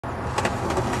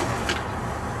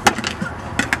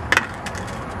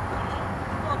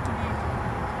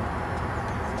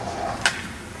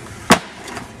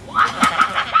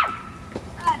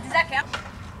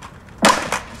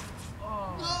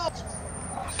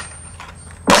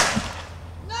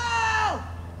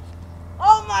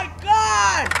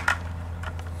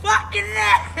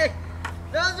neck!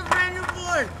 That was a brand new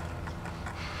board!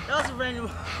 That was a brand new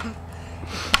board.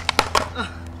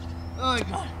 Oh my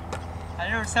god. I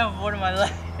never sat a board in my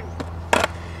life.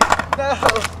 No!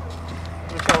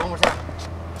 Let me try one more time.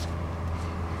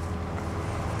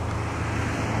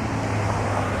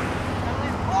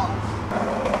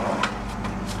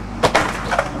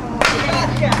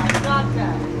 Got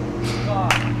that.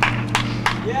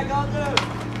 Yeah, Gonzo.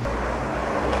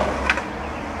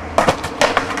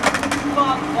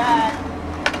 Fuck that.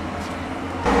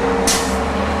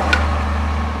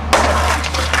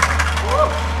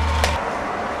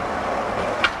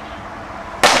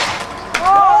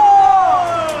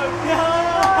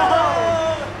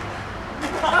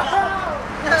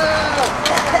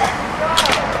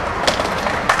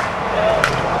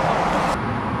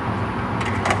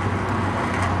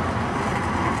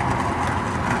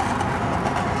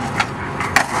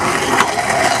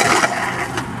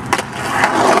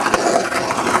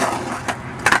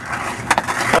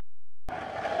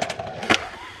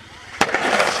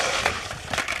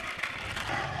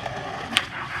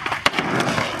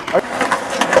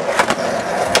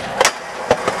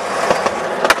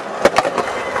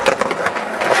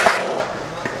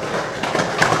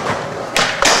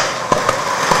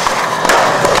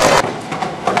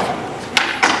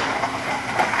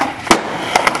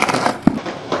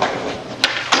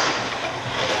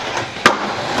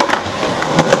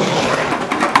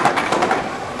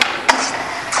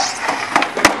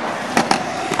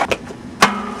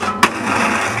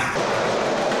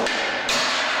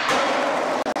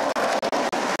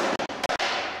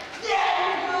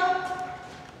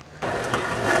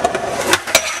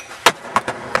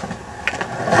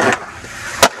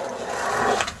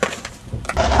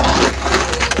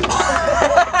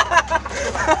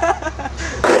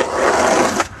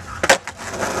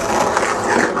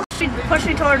 Push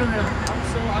me toward him.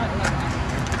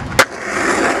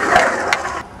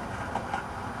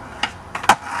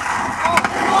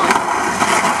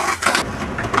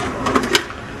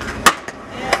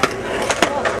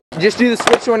 Just do the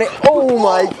switch on it. Oh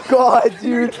my god,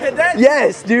 dude.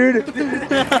 Yes, dude.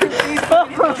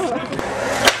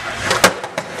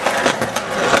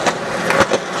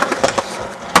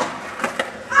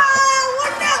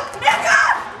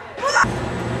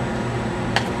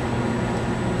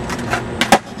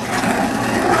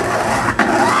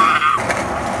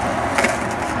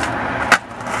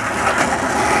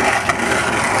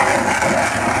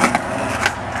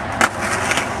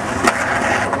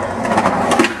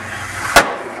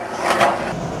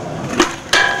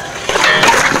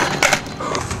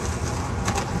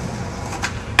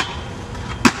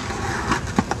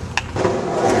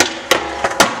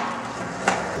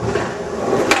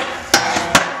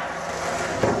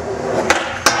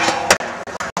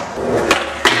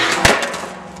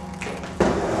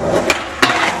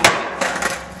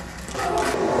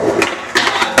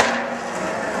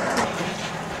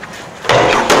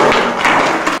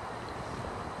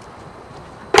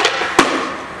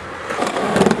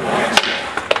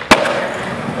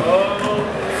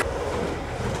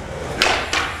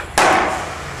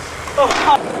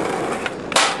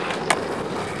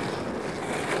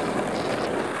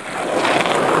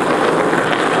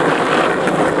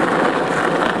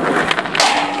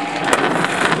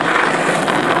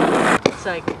 It's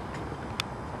like,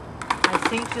 I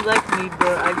think you like me,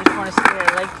 but I just want to say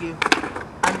I like you.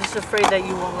 I'm just afraid that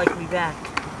you won't like me back.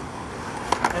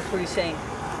 That's what he's saying.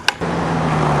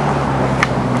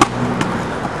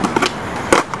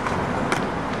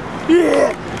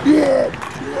 Yeah, yeah.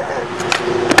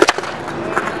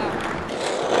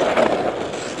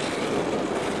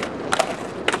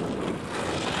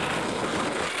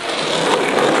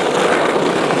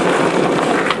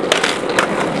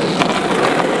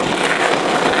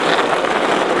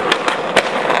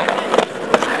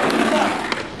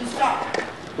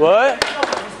 What?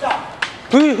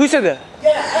 Who said that?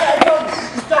 Yeah, I told you.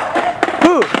 Stop.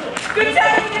 Who? Good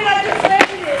timing, dude. I just made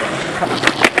it.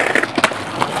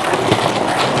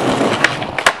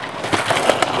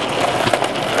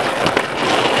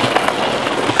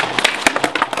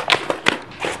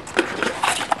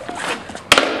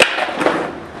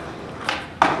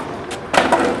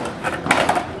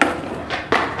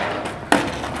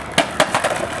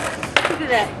 Look at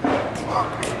that.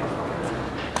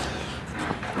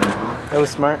 That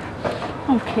was smart. I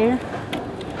don't care.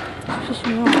 It's just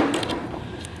you know.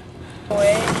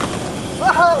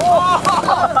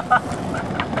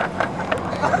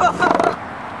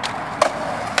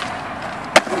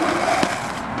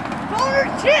 Boner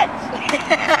tits!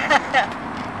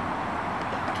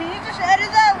 Can you just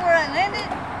edit that where I landed?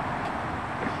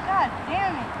 God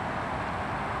damn it.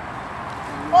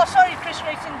 Oh, sorry, Chris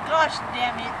Racing. Gosh,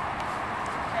 damn it.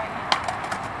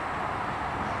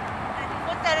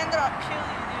 Put that in there, I'll kill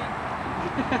you, dude.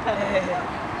 Put it in there.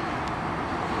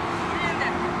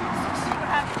 See what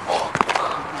happens.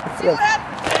 See what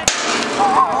happens, dude.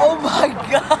 Oh my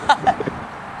god!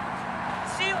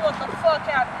 See what the fuck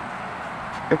happens.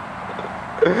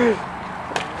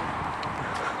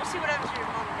 We'll see what happens to your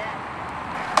mom and dad.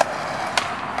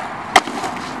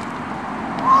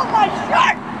 Oh my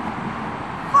shit!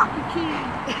 Fucking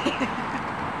kidding.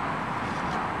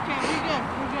 Okay, we're good.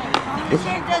 We're good. As long as the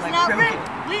shirt does not break,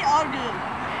 we are good.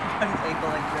 Ankle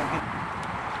like broken.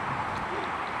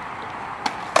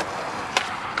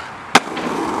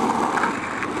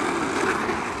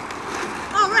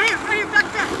 Oh, right here, back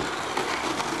there.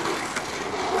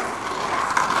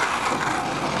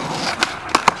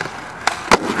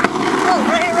 Oh,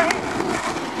 right here.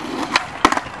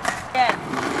 Yeah,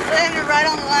 landed right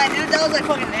on the line, dude. That was like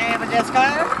fucking damn, a death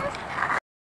car.